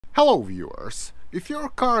Hello viewers! If your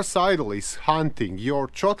car's idle is hunting, your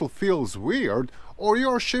throttle feels weird, or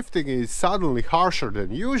your shifting is suddenly harsher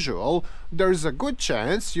than usual, there is a good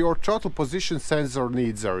chance your throttle position sensor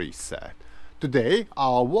needs a reset. Today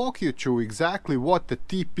I'll walk you through exactly what the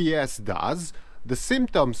TPS does, the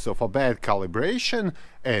symptoms of a bad calibration,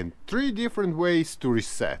 and 3 different ways to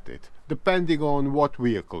reset it, depending on what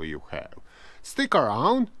vehicle you have. Stick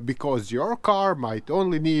around, because your car might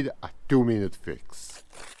only need a 2-minute fix.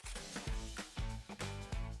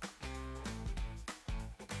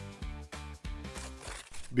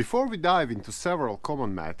 Before we dive into several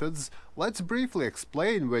common methods, let's briefly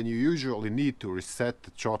explain when you usually need to reset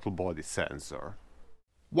the throttle body sensor.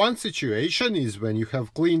 One situation is when you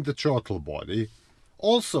have cleaned the throttle body.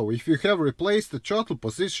 Also, if you have replaced the throttle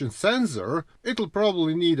position sensor, it'll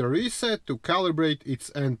probably need a reset to calibrate its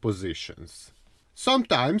end positions.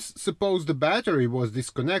 Sometimes, suppose the battery was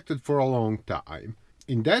disconnected for a long time.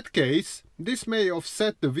 In that case, this may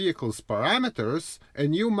offset the vehicle's parameters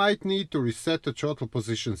and you might need to reset the throttle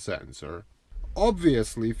position sensor.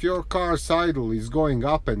 Obviously, if your car's idle is going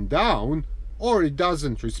up and down, or it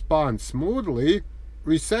doesn't respond smoothly,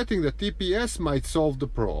 resetting the TPS might solve the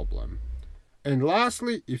problem. And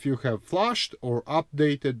lastly, if you have flushed or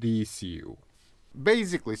updated the ECU.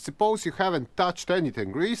 Basically, suppose you haven't touched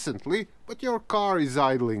anything recently, but your car is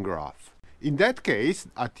idling rough. In that case,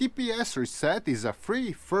 a TPS reset is a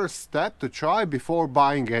free first step to try before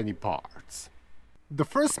buying any parts. The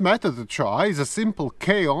first method to try is a simple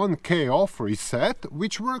K-on, K-off reset,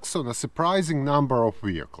 which works on a surprising number of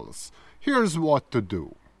vehicles. Here's what to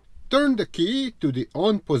do. Turn the key to the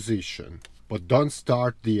on position, but don't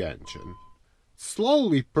start the engine.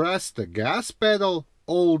 Slowly press the gas pedal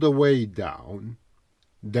all the way down.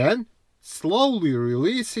 Then, slowly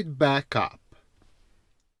release it back up.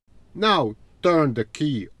 Now turn the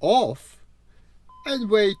key off and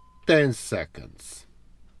wait 10 seconds.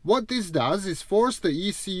 What this does is force the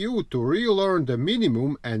ECU to relearn the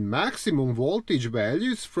minimum and maximum voltage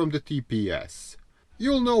values from the TPS.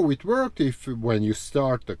 You'll know it worked if, when you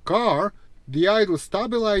start the car, the idle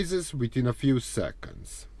stabilizes within a few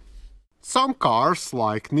seconds. Some cars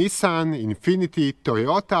like Nissan, Infiniti,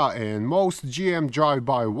 Toyota and most GM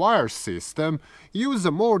drive-by-wire system use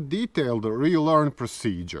a more detailed relearn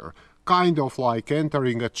procedure, kind of like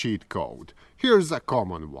entering a cheat code. Here's a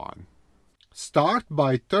common one. Start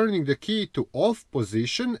by turning the key to off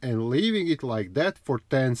position and leaving it like that for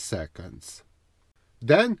 10 seconds.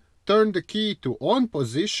 Then turn the key to on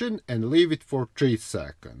position and leave it for 3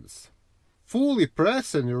 seconds. Fully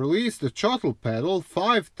press and release the throttle pedal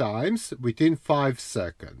 5 times within 5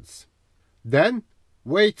 seconds. Then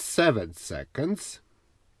wait 7 seconds.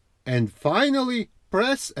 And finally,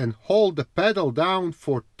 press and hold the pedal down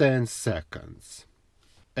for 10 seconds.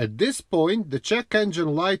 At this point, the check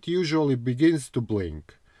engine light usually begins to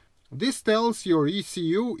blink. This tells your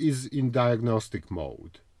ECU is in diagnostic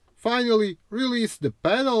mode. Finally, release the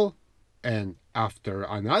pedal and, after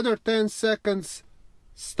another 10 seconds,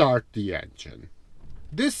 start the engine.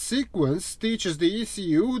 This sequence teaches the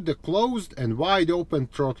ECU the closed and wide open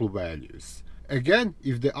throttle values. Again,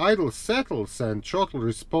 if the idle settles and throttle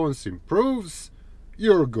response improves,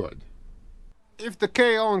 you're good. If the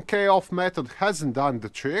K-on, K-off method hasn't done the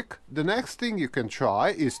trick, the next thing you can try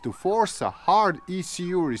is to force a hard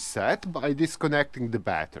ECU reset by disconnecting the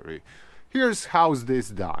battery. Here's how this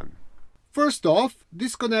is done. First off,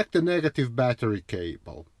 disconnect the negative battery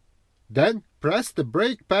cable. Then press the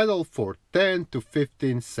brake pedal for 10 to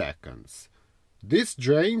 15 seconds. This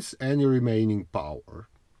drains any remaining power.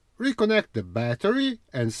 Reconnect the battery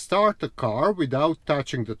and start the car without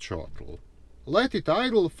touching the throttle. Let it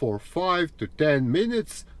idle for 5 to 10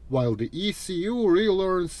 minutes while the ECU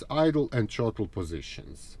relearns idle and throttle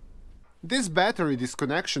positions. This battery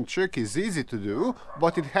disconnection trick is easy to do,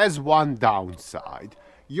 but it has one downside.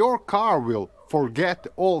 Your car will forget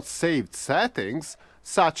all saved settings,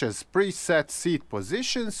 such as preset seat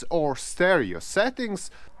positions or stereo settings,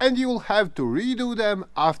 and you'll have to redo them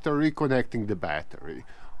after reconnecting the battery.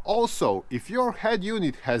 Also, if your head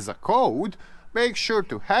unit has a code, make sure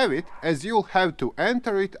to have it, as you'll have to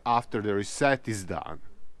enter it after the reset is done.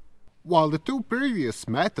 While the 2 previous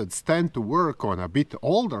methods tend to work on a bit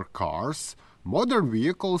older cars, modern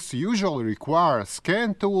vehicles usually require a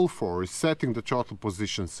scan tool for resetting the throttle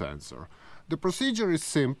position sensor. The procedure is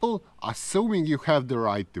simple, assuming you have the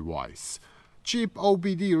right device. Cheap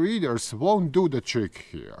OBD readers won't do the trick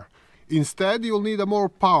here. Instead, you'll need a more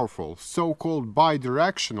powerful, so-called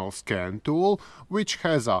bidirectional scan tool, which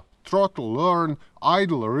has a throttle learn,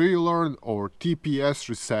 idle relearn or TPS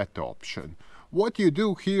reset option. What you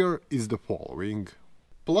do here is the following.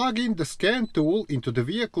 plug in the scan tool into the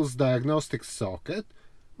vehicle's diagnostic socket,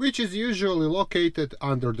 which is usually located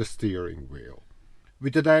under the steering wheel.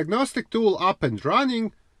 With the diagnostic tool up and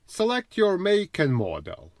running, select your make and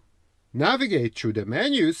model. Navigate through the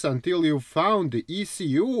menus until you've found the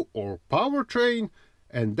ECU or powertrain,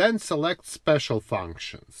 and then select Special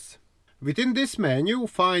Functions. Within this menu,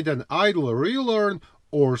 find an idle relearn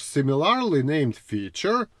or similarly named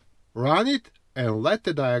feature, run it, and let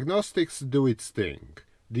the diagnostics do its thing.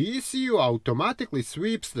 The ECU automatically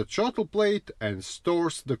sweeps the throttle plate and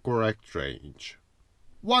stores the correct range.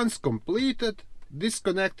 Once completed,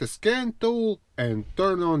 disconnect the scan tool and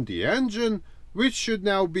turn on the engine, which should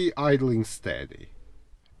now be idling steady.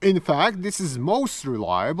 In fact, this is most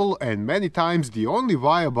reliable and many times the only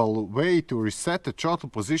viable way to reset the throttle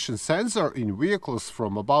position sensor in vehicles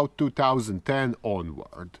from about 2010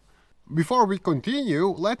 onward. Before we continue,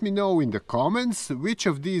 let me know in the comments which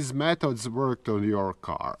of these methods worked on your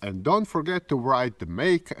car, and don't forget to write the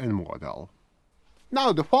make and model.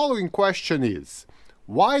 Now the following question is,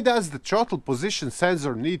 why does the throttle position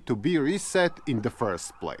sensor need to be reset in the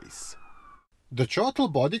first place? The throttle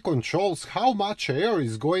body controls how much air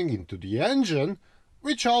is going into the engine,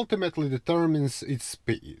 which ultimately determines its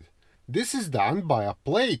speed. This is done by a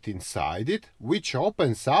plate inside it, which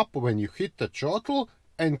opens up when you hit the throttle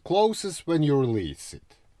and closes when you release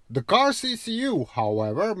it. The car's ECU,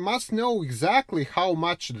 however, must know exactly how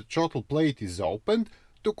much the throttle plate is opened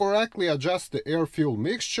to correctly adjust the air-fuel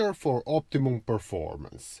mixture for optimum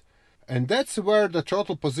performance. And that's where the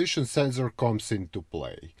throttle position sensor comes into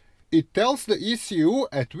play. It tells the ECU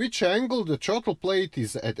at which angle the throttle plate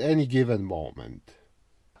is at any given moment.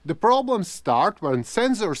 The problems start when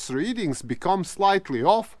sensor's readings become slightly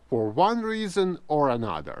off for one reason or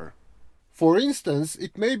another. For instance,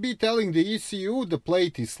 it may be telling the ECU the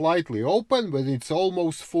plate is slightly open when it's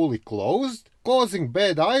almost fully closed, causing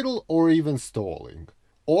bad idle or even stalling.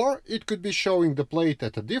 Or it could be showing the plate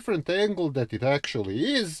at a different angle that it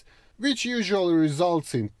actually is, which usually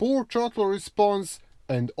results in poor throttle response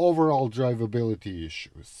and overall drivability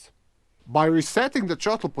issues. By resetting the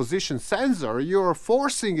throttle position sensor, you are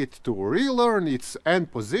forcing it to relearn its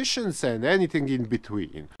end positions and anything in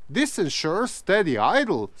between. This ensures steady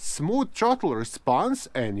idle, smooth throttle response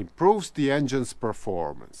and improves the engine's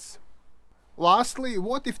performance. Lastly,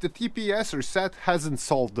 what if the TPS reset hasn't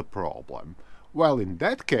solved the problem? Well, in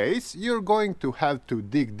that case, you're going to have to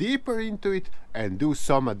dig deeper into it and do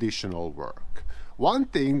some additional work. One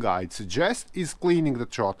thing I'd suggest is cleaning the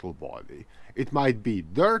throttle body. It might be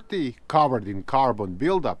dirty, covered in carbon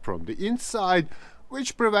buildup from the inside,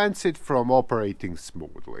 which prevents it from operating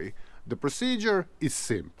smoothly. The procedure is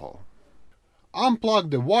simple.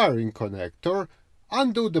 Unplug the wiring connector,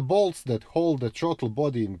 undo the bolts that hold the throttle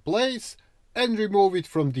body in place, and remove it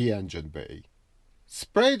from the engine bay.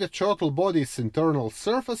 Spray the throttle body's internal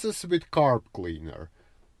surfaces with carb cleaner.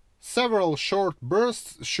 Several short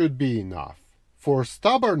bursts should be enough. For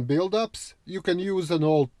stubborn buildups, you can use an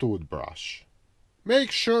old toothbrush. Make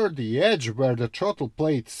sure the edge where the throttle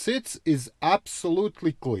plate sits is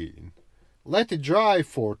absolutely clean. Let it dry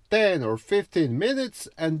for 10 or 15 minutes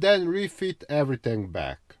and then refit everything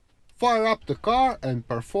back. Fire up the car and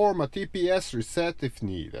perform a TPS reset if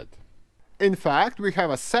needed. In fact, we have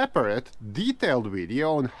a separate, detailed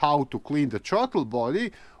video on how to clean the throttle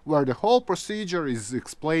body, where the whole procedure is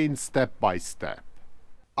explained step by step.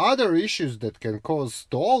 Other issues that can cause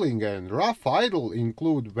stalling and rough idle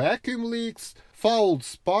include vacuum leaks, fouled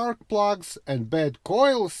spark plugs, and bad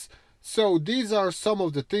coils, so these are some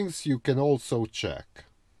of the things you can also check.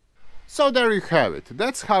 So there you have it.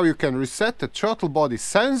 That's how you can reset the throttle body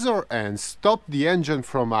sensor and stop the engine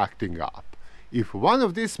from acting up. If one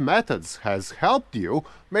of these methods has helped you,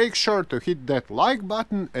 make sure to hit that like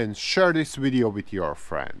button and share this video with your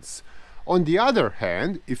friends. On the other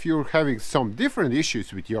hand, if you're having some different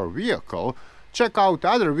issues with your vehicle, check out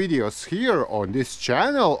other videos here on this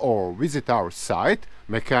channel or visit our site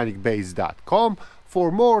mechanicbase.com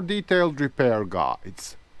for more detailed repair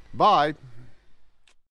guides. Bye!